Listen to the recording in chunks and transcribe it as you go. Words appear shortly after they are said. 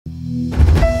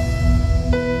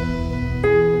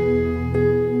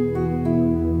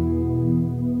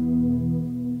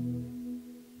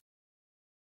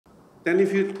Then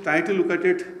if you try to look at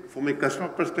it from a customer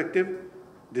perspective,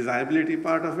 desirability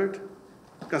part of it,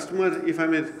 customer, if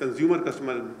I'm a consumer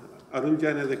customer, Arun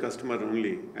Jain as a customer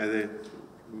only, as a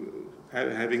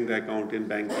having the account in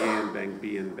bank A and bank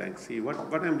B and bank C, what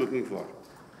I'm looking for?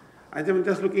 I'm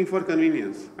just looking for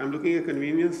convenience. I'm looking at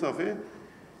convenience of a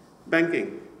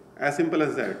banking. As simple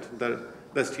as that.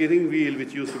 The steering wheel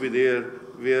which used to be there,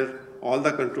 where all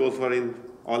the controls were in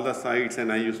all the sides, and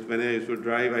when I used to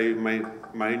drive, my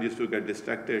mind used to get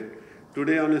distracted.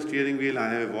 Today on a steering wheel, I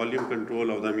have a volume control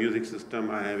of the music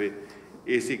system, I have a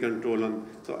AC control on,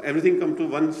 so everything comes to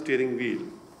one steering wheel.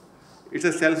 It's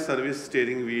a self-service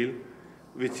steering wheel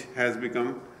which has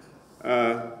become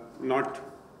not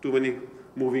too many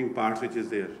moving parts which is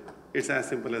there. It's as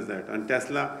simple as that. On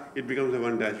Tesla, it becomes a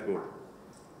one dashboard.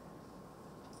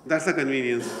 That's the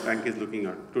convenience bank is looking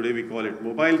at. Today we call it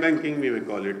mobile banking, we may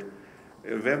call it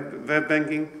web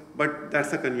banking, but that's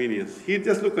the convenience. He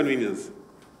just look convenience.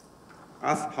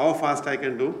 Ask how fast I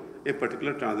can do a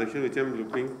particular transaction which I'm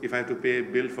looking, if I have to pay a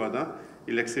bill for the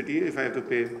electricity, if I have to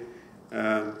pay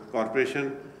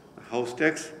corporation, house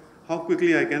tax, how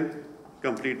quickly I can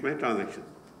complete my transaction.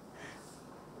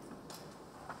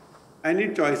 I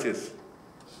need choices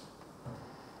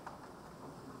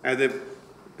as a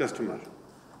customer.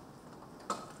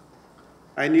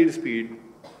 I need speed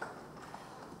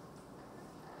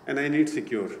and I need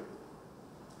secure.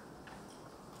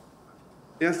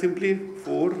 There are simply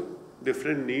 4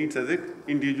 different needs as an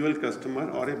individual customer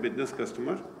or a business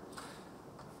customer: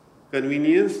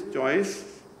 convenience,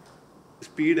 choice,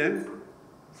 speed, and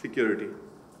security.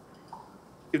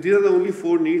 If these are the only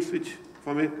 4 needs which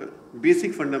from a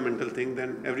basic fundamental thing,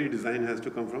 then every design has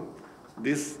to come from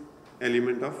this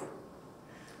element of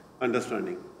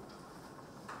understanding.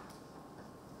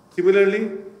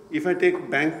 Similarly, if I take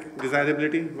bank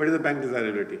desirability, what is the bank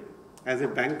desirability? As a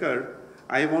banker,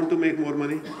 I want to make more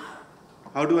money.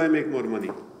 How do I make more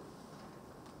money?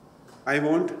 I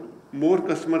want more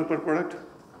customer per product.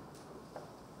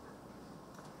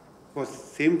 For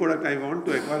same product, I want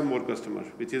to acquire more customer,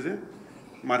 which is a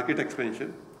market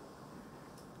expansion.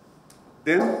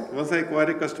 Then, once I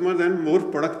acquire a customer, then more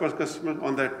product per customer.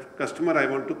 On that customer, I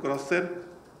want to cross-sell.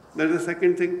 That is the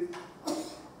second thing.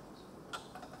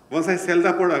 Once I sell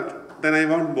the product, then I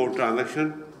want more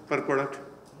transaction per product.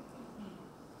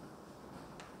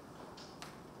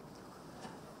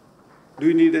 Do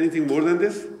you need anything more than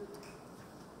this?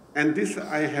 And this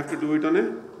I have to do it on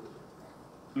a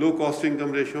low cost to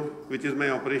income ratio, which is my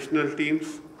operational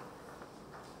teams.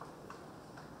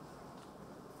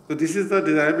 So this is the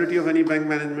desirability of any bank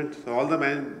management. So all the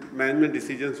management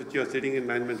decisions which you are sitting in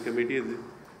management committee,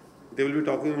 they will be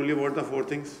talking only about the 4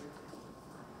 things.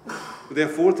 So there are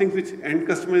 4 things which end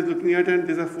customer is looking at, and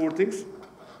these are 4 things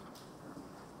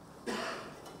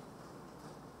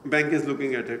bank is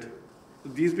looking at it. So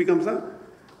these becomes a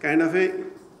kind of a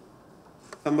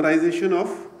summarization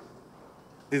of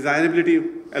desirability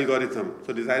algorithm.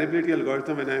 So desirability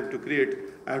algorithm, when I have to create,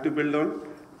 I have to build on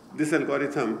this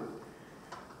algorithm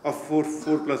of 4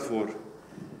 plus 4.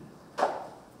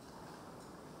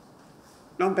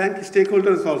 Now bank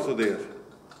stakeholders also there.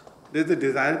 There is the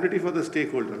desirability for the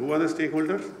stakeholder. Who are the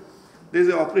stakeholders? There is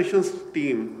an operations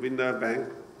team in the bank,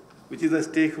 which is a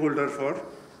stakeholder for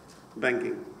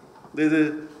banking. There is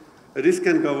a risk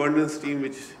and governance team,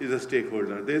 which is a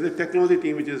stakeholder. There is a technology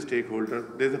team, which is a stakeholder.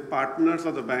 There is the partners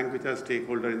of the bank, which are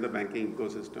stakeholder in the banking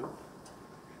ecosystem.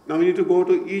 Now we need to go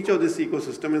to each of this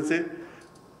ecosystem and say,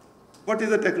 what is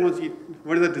the technology?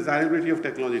 What is the desirability of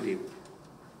technology team?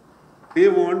 They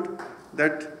want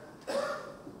that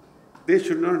they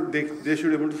should be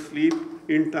able to sleep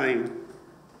in time.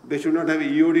 They should not have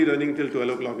EOD running till 12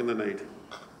 o'clock in the night.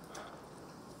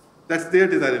 That's their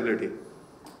desirability.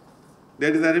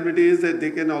 Their desirability is that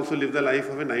they can also live the life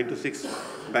of a 9 to 6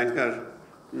 banker,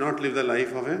 not live the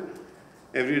life of a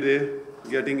every day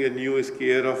getting a new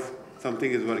scare of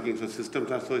something is working. So systems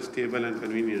are so stable and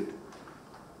convenient.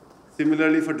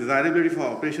 Similarly, for desirability for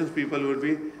operations people would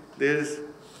be, there is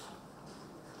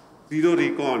zero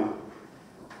recon.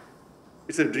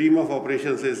 It's a dream of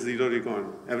operations is zero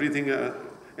recon. Everything,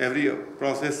 every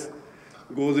process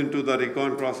goes into the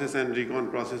recon process and recon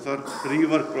process or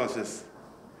rework process.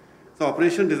 So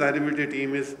operation desirability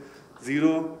team is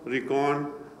zero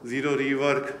recon, zero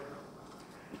rework.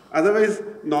 Otherwise,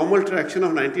 normal traction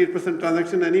of 98%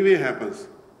 transaction anyway happens.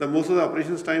 The most of the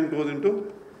operations time goes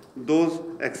into those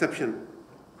exception.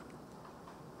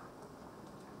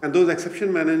 And those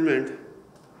exception management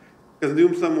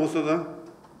consumes the most of the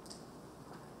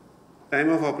time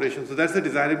of operation. So that's the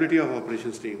desirability of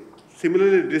operations team.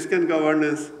 Similarly, risk and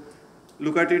governance,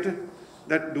 look at it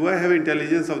that do I have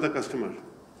intelligence of the customer?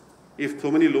 If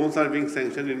so many loans are being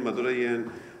sanctioned in Madurai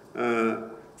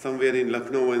and somewhere in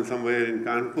Lucknow and somewhere in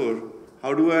Kanpur,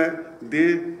 how do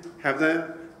they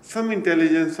have some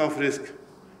intelligence of risk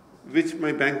which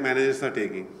my bank managers are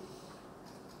taking?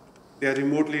 They are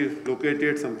remotely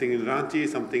located, something in Ranchi,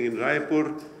 something in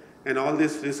Raipur, and all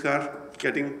these risks are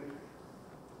getting,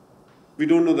 we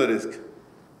don't know the risk.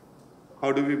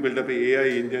 How do we build up an AI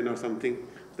engine or something?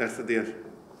 That's there.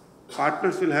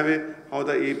 Partners will have how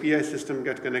the API system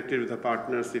gets connected with the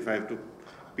partners. If I have to,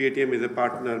 Paytm is a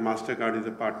partner, MasterCard is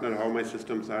a partner, how my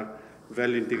systems are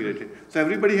well integrated. So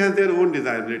everybody has their own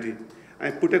desirability.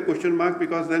 I put a question mark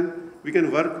because then we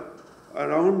can work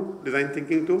around design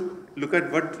thinking to look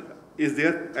at what is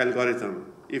their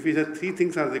algorithm. If we say 3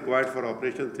 things are required for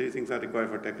operations, 3 things are required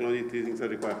for technology, 3 things are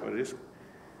required for risk,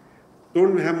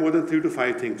 don't have more than 3 to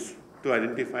 5 things to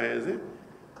identify as a.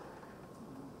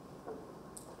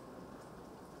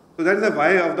 So that is the why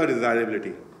of the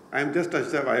desirability. I am just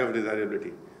touched the why of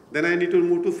desirability. Then I need to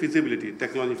move to feasibility,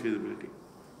 technology feasibility.